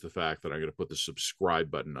justifies the fact that I'm going to put the subscribe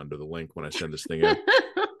button under the link when I send this thing out.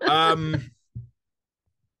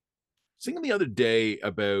 Thinking the other day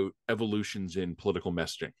about evolutions in political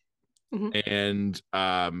messaging. Mm-hmm. And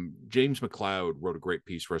James McLeod wrote a great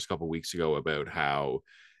piece for us a couple of weeks ago about how,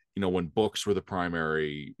 when books were the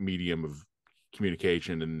primary medium of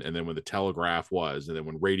communication, and then when the telegraph was, and then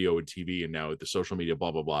when radio and TV, and now the social media,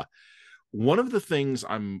 blah, blah, blah. One of the things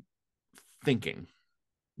I'm thinking,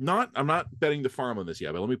 I'm not betting the farm on this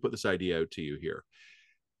yet, but let me put this idea out to you here.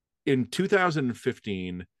 In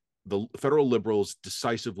 2015, the federal Liberals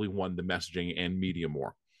decisively won the messaging and media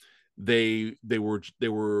war. They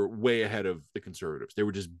were way ahead of the Conservatives. They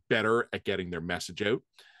were just better at getting their message out.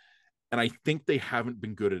 And I think they haven't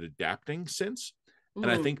been good at adapting since.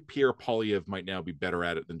 And I think Pierre Poilievre might now be better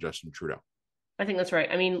at it than Justin Trudeau. I think that's right.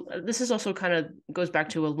 I mean, this is also kind of goes back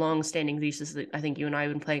to a long-standing thesis that I think you and I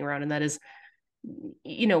have been playing around, and that is,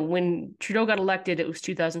 when Trudeau got elected, it was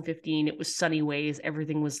 2015. It was sunny ways.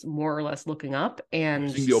 Everything was more or less looking up. And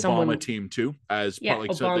using the Obama team too, as part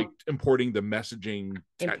like so importing the messaging,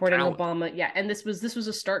 importing talent. Obama, yeah. And this was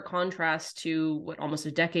a stark contrast to what almost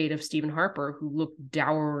a decade of Stephen Harper, who looked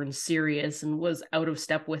dour and serious and was out of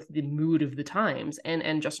step with the mood of the times.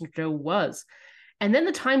 And Justin Trudeau was. And then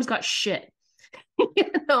the times got shit,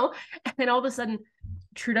 and all of a sudden,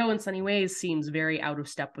 Trudeau in sunny ways seems very out of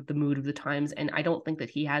step with the mood of the times, and I don't think that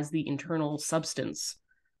he has the internal substance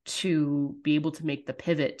to be able to make the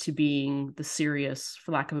pivot to being the serious,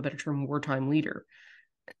 for lack of a better term, wartime leader.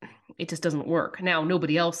 It just doesn't work. Now,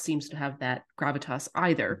 nobody else seems to have that gravitas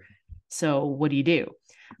either. So what do you do?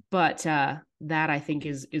 But that, I think,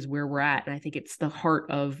 is where we're at, and I think it's the heart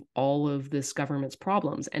of all of this government's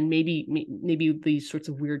problems. And maybe these sorts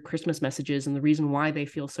of weird Christmas messages, and the reason why they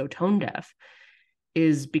feel so tone deaf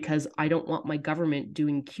is because I don't want my government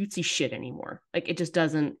doing cutesy shit anymore. Like it just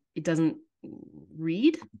doesn't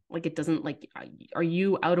read, like it doesn't, like, are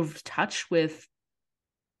you out of touch with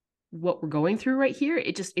what we're going through right here?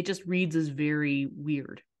 It just reads as very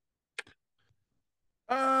weird.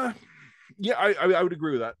 Yeah, I would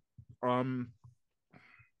agree with that. One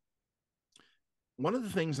of the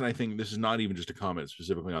things, and I think this is not even just a comment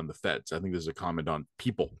specifically on the feds, I think this is a comment on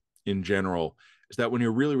people in general, is that when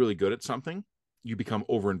you're really, really good at something, you become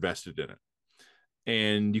overinvested in it.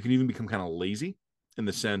 And you can even become kind of lazy in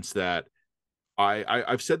the sense that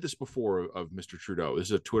I've said this before of Mr. Trudeau. This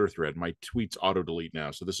is a Twitter thread. My tweets auto delete now,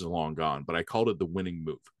 so this is long gone, but I called it the winning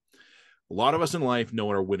move. A lot of us in life know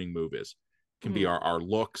what our winning move is. It can be our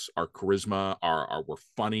looks, our charisma, our we're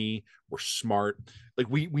funny, we're smart. Like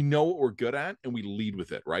we know what we're good at and we lead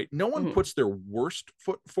with it, right? No one puts their worst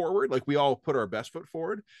foot forward. Like we all put our best foot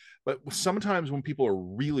forward. But sometimes when people are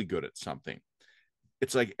really good at something,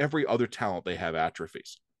 it's like every other talent they have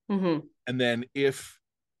atrophies. And then if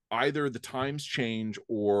either the times change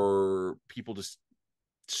or people just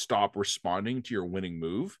stop responding to your winning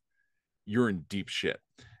move, you're in deep shit.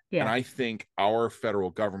 Yeah. And I think our federal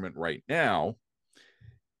government right now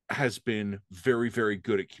has been very, very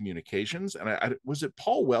good at communications. And was it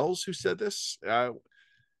Paul Wells who said this? I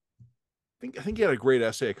think he had a great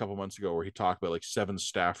essay a couple months ago where he talked about like 7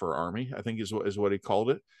 staffer army, I think is what he called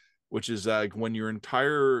it, which is like when your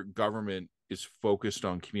entire government is focused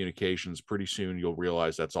on communications, pretty soon you'll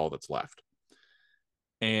realize that's all that's left.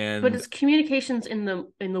 But it's communications in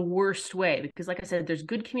the worst way, because like I said, there's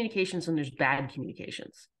good communications and there's bad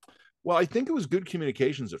communications. Well, I think it was good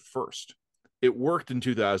communications at first. It worked in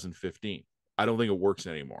 2015. I don't think it works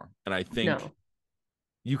anymore. And I think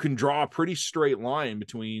you can draw a pretty straight line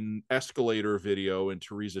between escalator video and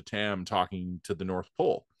Theresa Tam talking to the North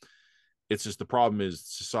Pole. It's just the problem is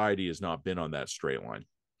society has not been on that straight line.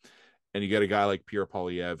 And you get a guy like Pierre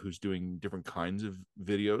Poilievre who's doing different kinds of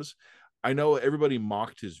videos. I know everybody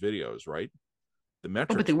mocked his videos, right? The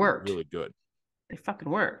metrics but they worked. Were really good. They fucking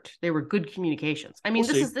worked. They were good communications. I mean,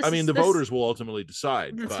 the voters will ultimately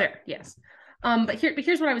decide. That's fair, yes. But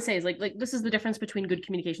here's what I would say is like this is the difference between good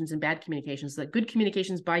communications and bad communications. That good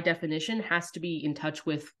communications, by definition, has to be in touch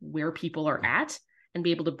with where people are at and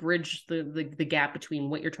be able to bridge the gap between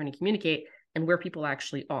what you're trying to communicate and where people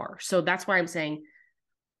actually are. So that's why I'm saying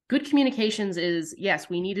good communications is, yes,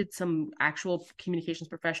 we needed some actual communications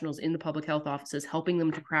professionals in the public health offices helping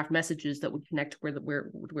them to craft messages that would connect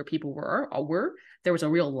where people were. There was a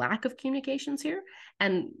real lack of communications here.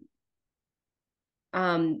 And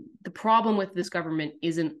the problem with this government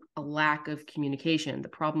isn't a lack of communication. The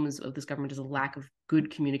problem of this government is a lack of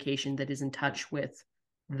good communication that is in touch with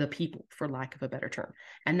the people, for lack of a better term.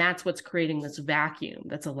 And that's what's creating this vacuum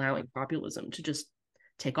that's allowing populism to just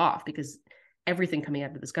take off, because everything coming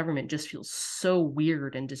out of this government just feels so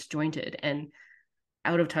weird and disjointed and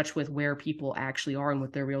out of touch with where people actually are and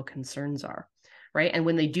what their real concerns are, right? And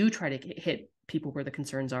when they do try to hit people where the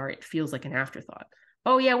concerns are, it feels like an afterthought.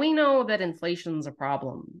 Oh yeah, we know that inflation's a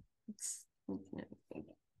problem.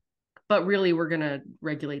 But really, we're going to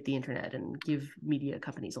regulate the internet and give media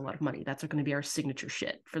companies a lot of money. That's going to be our signature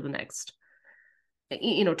shit for the next,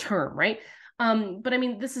 term, right? But I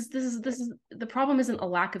mean, this is the problem. Isn't a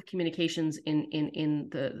lack of communications in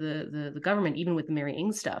the government, even with the Mary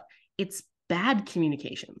Ng stuff. It's bad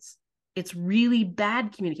communications. It's really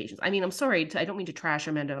bad communications. I mean, I'm sorry, I don't mean to trash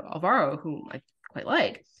Amanda Alvaro, whom I quite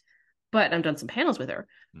like, but I've done some panels with her.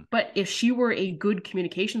 But if she were a good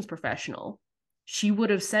communications professional, she would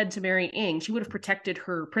have said to Mary Ng, she would have protected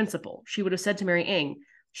her principal. She would have said to Mary Ng,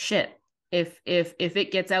 shit, if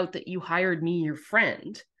it gets out that you hired me, your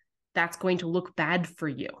friend, that's going to look bad for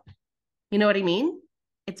you. You know what I mean?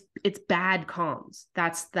 It's bad comms.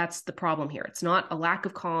 That's the problem here. It's not a lack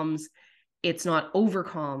of comms. It's not over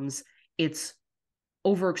comms. It's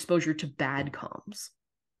overexposure to bad comms.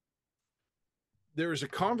 There is a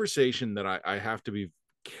conversation that I have to be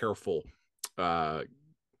careful.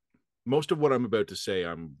 Most of what I'm about to say,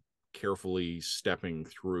 I'm carefully stepping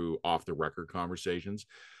through off the record conversations.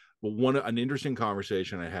 But an interesting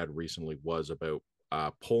conversation I had recently was about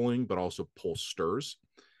polling, but also pollsters,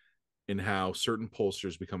 and how certain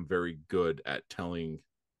pollsters become very good at telling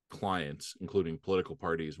clients, including political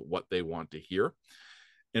parties, what they want to hear.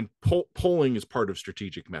 And polling is part of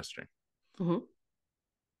strategic messaging. Mm-hmm.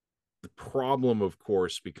 The problem, of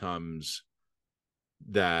course, becomes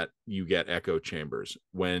that you get echo chambers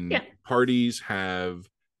when Yeah. parties have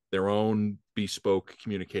their own bespoke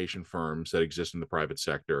communication firms that exist in the private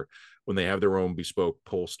sector, when they have their own bespoke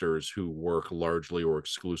pollsters who work largely or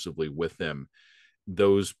exclusively with them.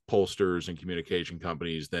 Those pollsters and communication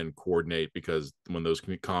companies then coordinate, because when those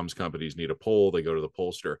comms companies need a poll, they go to the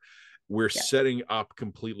pollster. We're Yeah. setting up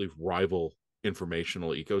completely rival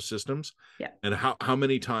informational ecosystems. Yeah. And how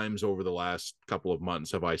many times over the last couple of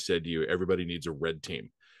months have I said to you, everybody needs a red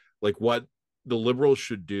team? Like, what the liberals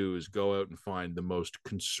should do is go out and find the most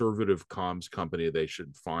conservative comms company they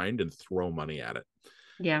should find and throw money at it.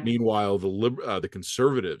 Yeah. Meanwhile, the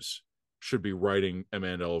conservatives should be writing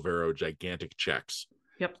Amanda Olvero gigantic checks,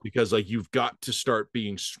 Yep. because like you've got to start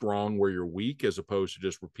being strong where you're weak, as opposed to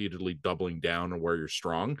just repeatedly doubling down on where you're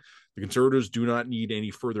strong. The conservatives do not need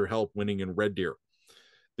any further help winning in Red Deer.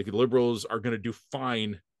 The liberals are going to do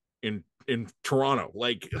fine in Toronto.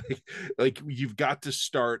 Like you've got to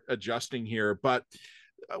start adjusting here. But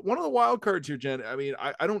one of the wild cards here, Jen. I mean,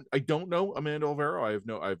 I don't know Amanda Olvero. I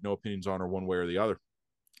have no opinions on her one way or the other.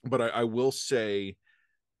 But I will say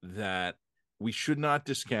that we should not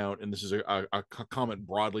discount, and this is a comment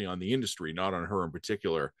broadly on the industry, not on her in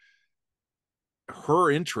particular.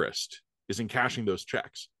 Her interest is in cashing those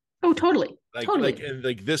checks. Oh, totally. Like Totally. and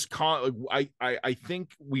like this I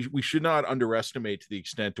think we should not underestimate to the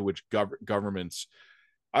extent to which governments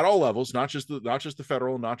at all levels, not just the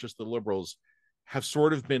federal, not just the liberals, have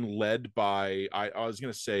sort of been led by, I was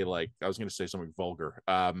going to say, like, I was going to say something vulgar.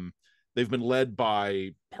 They've been led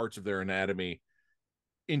by parts of their anatomy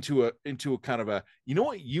into a kind of a, you know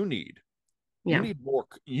what you need? Yeah. You need more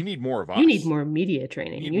of You need us. more media You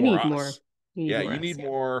training. need more us. You need Yeah, more you us. need Yeah.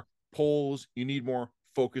 more polls, you need more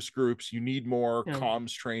focus groups, you need more Yeah.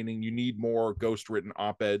 comms training, you need more ghost written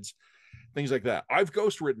op-eds, things like that. I've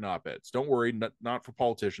ghost written op-eds. Don't worry, not for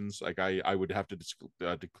politicians. Like I would have to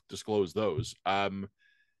disclose those.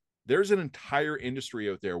 There's an entire industry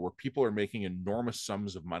out there where people are making enormous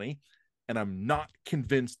sums of money, and I'm not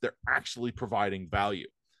convinced they're actually providing value.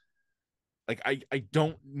 Like I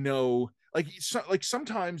don't know. Like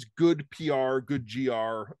sometimes good PR, good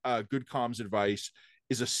GR, good comms advice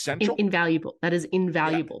is essential. Invaluable. That is Yeah,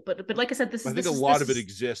 invaluable. But like I said, I think a lot of it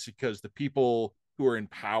exists because the people who are in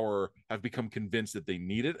power have become convinced that they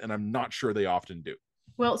need it, and I'm not sure they often do.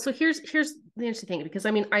 well, so here's the interesting thing, because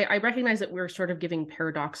I mean I recognize that we're sort of giving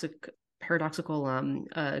paradoxical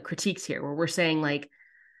critiques here, where we're saying like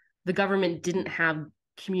the government didn't have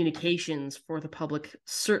communications for the public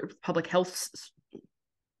health.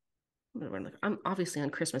 I'm obviously on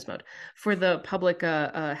Christmas mode for the public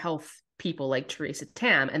health people like Theresa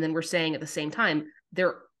Tam, and then we're saying at the same time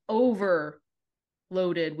they're overloaded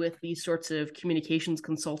with these sorts of communications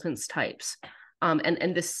consultants types.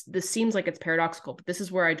 And this seems like it's paradoxical, but this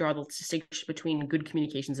is where I draw the distinction between good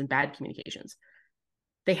communications and bad communications.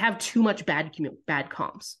 They have too much bad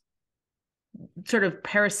comms, sort of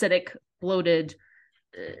parasitic, bloated,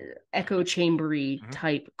 echo chambery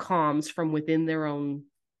type comms from within their own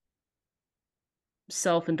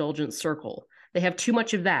self-indulgent circle. They have too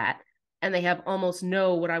much of that, and they have almost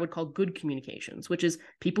no what I would call good communications, which is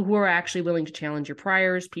people who are actually willing to challenge your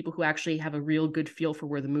priors, people who actually have a real good feel for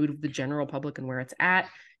where the mood of the general public and where it's at,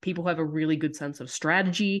 people who have a really good sense of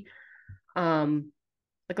strategy.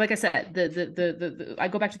 Like I said, the I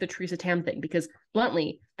go back to the Theresa Tam thing, because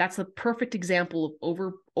bluntly, that's a perfect example of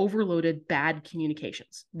overloaded bad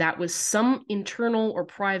communications. That was some internal or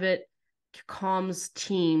private comms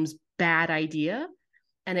team's bad idea,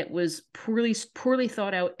 and it was poorly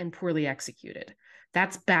thought out and poorly executed.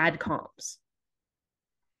 That's bad comms.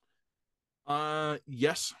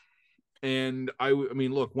 Yes. And I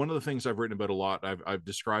mean, look, one of the things I've written about a lot, I've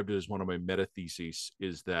described it as one of my meta theses,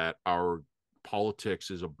 is that our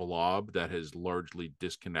politics is a blob that has largely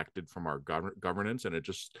disconnected from our governance, and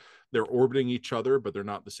they're orbiting each other, but they're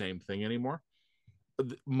not the same thing anymore.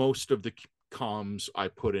 Most of the comms I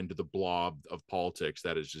put into the blob of politics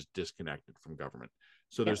that is just disconnected from government.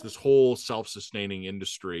 So there's this whole self-sustaining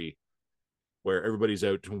industry where everybody's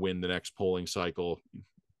out to win the next polling cycle.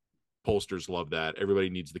 Pollsters love that.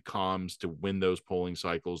 Everybody needs the comms to win those polling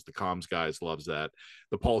cycles. The comms guys loves that.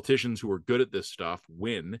 The politicians who are good at this stuff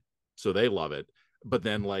win, so they love it. But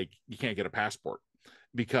then, like, you can't get a passport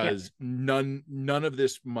because none of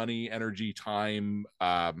this money, energy, time,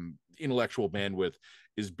 intellectual bandwidth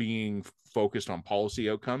is being focused on policy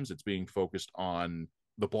outcomes. It's being focused on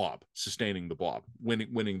the blob, sustaining the blob,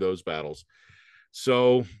 winning those battles.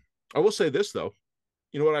 So I will say this though,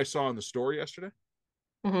 you know what I saw in the store yesterday?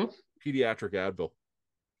 Mm-hmm. Pediatric Advil.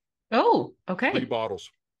 Oh, 3 okay. bottles.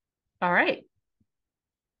 All right.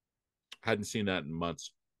 Hadn't seen that in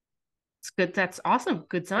months. It's good. That's awesome.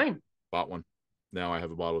 Good Yeah, sign. bought one. Now I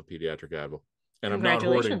have a bottle of pediatric Advil. And I'm not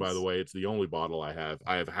hoarding, by the Congratulations. way. It's the only bottle I have.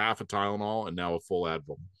 I have half a Tylenol and now a full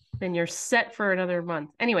Advil. Then you're set for another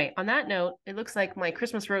month. Anyway, on that note, it looks like my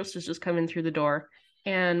Christmas roast is just coming through the door,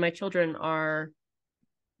 and my children are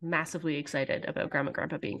massively excited about Grandma and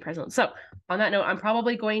Grandpa being present. So, on that note, I'm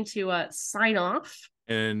probably going to sign off.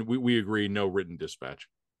 And we agree, no written dispatch.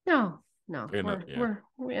 No, no, And yeah,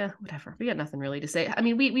 we're yeah, whatever. We got nothing really to say. I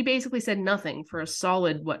mean, we basically said nothing for a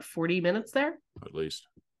solid 40 minutes there. at least.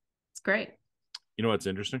 It's great. You know what's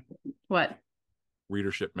interesting? What?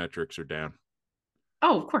 Readership metrics are down.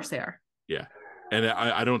 Oh, of course they are. Yeah. And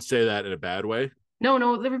I don't say that in a bad way. No,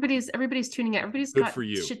 no, everybody's tuning out. Everybody's Good got for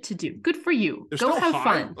you. shit to do. Good for you. They're Go still have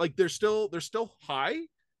high. fun. Like they're still high,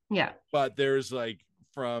 Yeah. but there's like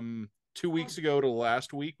from 2 weeks ago to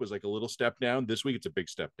last week was like a little step down. This week it's a big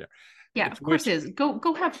step down. Yeah, of course it is.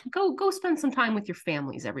 Go spend some time with your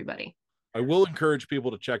families, everybody. I will encourage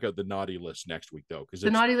people to check out the naughty list next week though, because The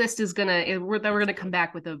it's naughty list is we're gonna come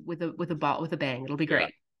back with a bang. It'll be yeah.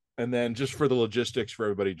 great. And then just for the logistics for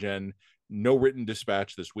everybody, Jen, no written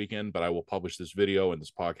dispatch this weekend, but I will publish this video and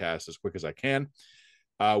this podcast as quick as I can.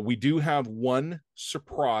 We do have one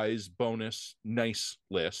surprise bonus nice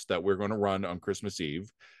list that we're going to run on Christmas Eve.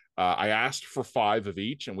 I asked for 5 of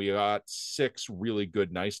each, and we got 6 really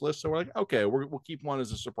good nice lists. So we're like, okay, we'll keep one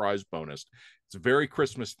as a surprise bonus. It's very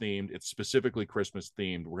Christmas themed. It's specifically Christmas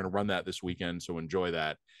themed. We're going to run that this weekend, so enjoy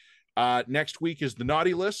that. Next week is the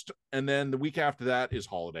naughty list, and then the week after that is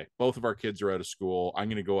holiday. Both of our kids are out of school. I'm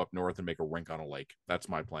going to go up north and make a rink on a lake. That's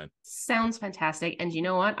my plan. Sounds fantastic. And you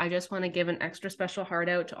know what? I just want to give an extra special heart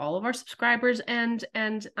out to all of our subscribers and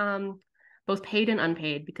both paid and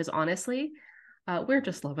unpaid, because honestly, we're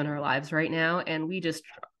just loving our lives right now, and we just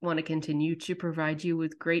want to continue to provide you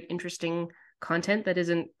with great, interesting content that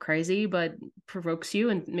isn't crazy but provokes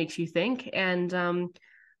you and makes you think. And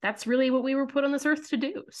that's really what we were put on this earth to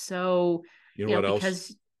do. So, you know what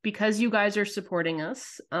because you guys are supporting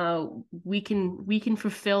us, we can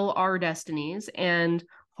fulfill our destinies and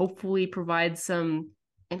hopefully provide some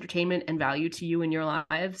entertainment and value to you in your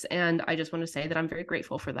lives. And I just want to say that I'm very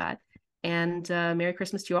grateful for that. And Merry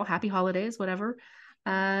Christmas to you all. Happy holidays, whatever.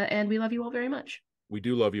 And we love you all very much. We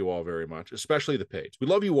do love you all very much, especially the paids. We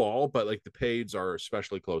love you all, but like the paids are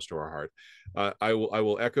especially close to our heart. I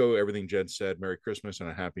will echo everything Jen said. Merry Christmas and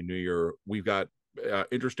a Happy New Year. We've got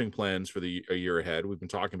interesting plans for a year ahead. We've been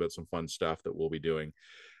talking about some fun stuff that we'll be doing.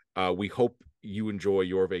 We hope you enjoy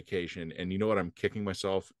your vacation. And you know what? I'm kicking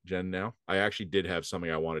myself, Jen, now. I actually did have something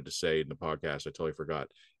I wanted to say in the podcast. I totally forgot.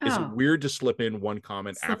 Is it weird to slip in one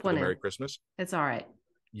comment after the Merry Christmas? It's all right.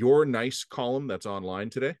 Your nice column that's online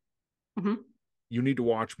today. Mm-hmm. You need to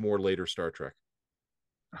watch more later Star Trek.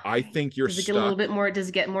 Okay. I think you're Does it get a little bit more? Does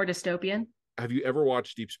it get more dystopian? Have you ever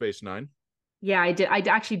watched Deep Space Nine? Yeah, I did. I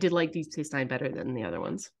actually did like Deep Space Nine better than the other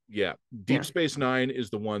ones. Yeah. Deep Space Nine is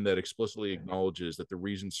the one that explicitly acknowledges that the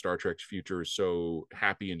reason Star Trek's future is so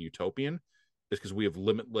happy and utopian is because we have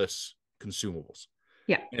limitless consumables.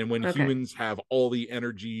 Yeah. And when humans have all the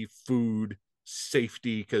energy, food,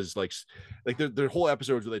 safety, because like the whole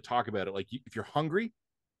episodes where they talk about it, like if you're hungry,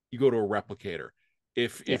 you go to a replicator.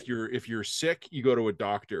 If you're sick, you go to a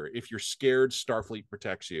doctor. If you're scared, Starfleet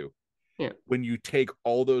protects you. Yeah. When you take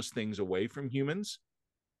all those things away from humans,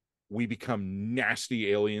 we become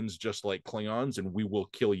nasty aliens just like Klingons, and we will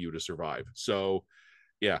kill you to survive. So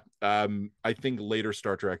yeah, I think later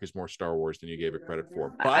Star Trek is more Star Wars than you gave it credit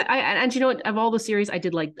for. But and you know what, of all the series, I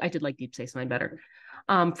did like Deep Space Nine better.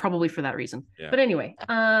 Probably for that reason. Yeah. But anyway,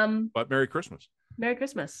 but Merry Christmas. Merry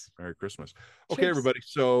Christmas. Merry Christmas. Okay, cheers. Everybody.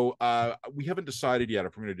 So we haven't decided yet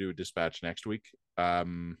if we're going to do a dispatch next week.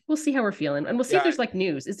 We'll see how we're feeling, and we'll see if there's like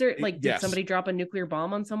news. Is there like did somebody drop a nuclear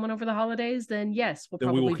bomb on someone over the holidays? Then yes, we'll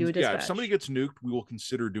probably do a dispatch. Yeah, if somebody gets nuked, we will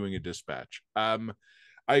consider doing a dispatch.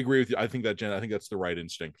 I agree with you. I think that, Jen, I think that's the right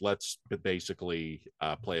instinct. Let's basically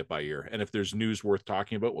play it by ear. And if there's news worth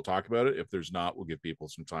talking about, we'll talk about it. If there's not, we'll give people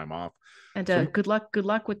some time off. And good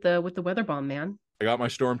luck with the weather bomb, man. I got my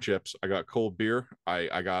storm chips. I got cold beer.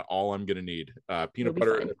 I got all I'm gonna need. Peanut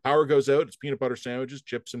butter. If the power goes out, it's peanut butter sandwiches,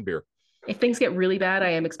 chips, and beer. If things get really bad,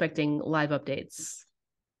 I am expecting live updates.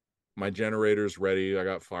 My generator's ready. I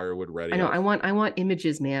got firewood ready. I know. I want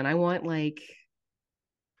images, man. I want like,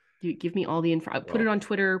 give me all the info. Put it on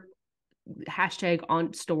Twitter. Hashtag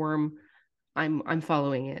on storm. I'm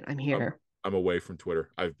following it. I'm here. I'm away from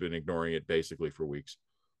Twitter. I've been ignoring it basically for weeks.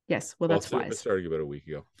 Yes. Well, that's wise. I started about a week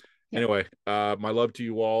ago. Yeah. Anyway, my love to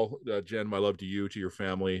you all. Jen, my love to you, to your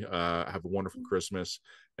family. Have a wonderful Christmas,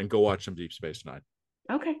 and go watch some Deep Space Nine.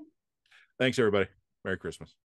 Okay. Thanks, everybody. Merry Christmas.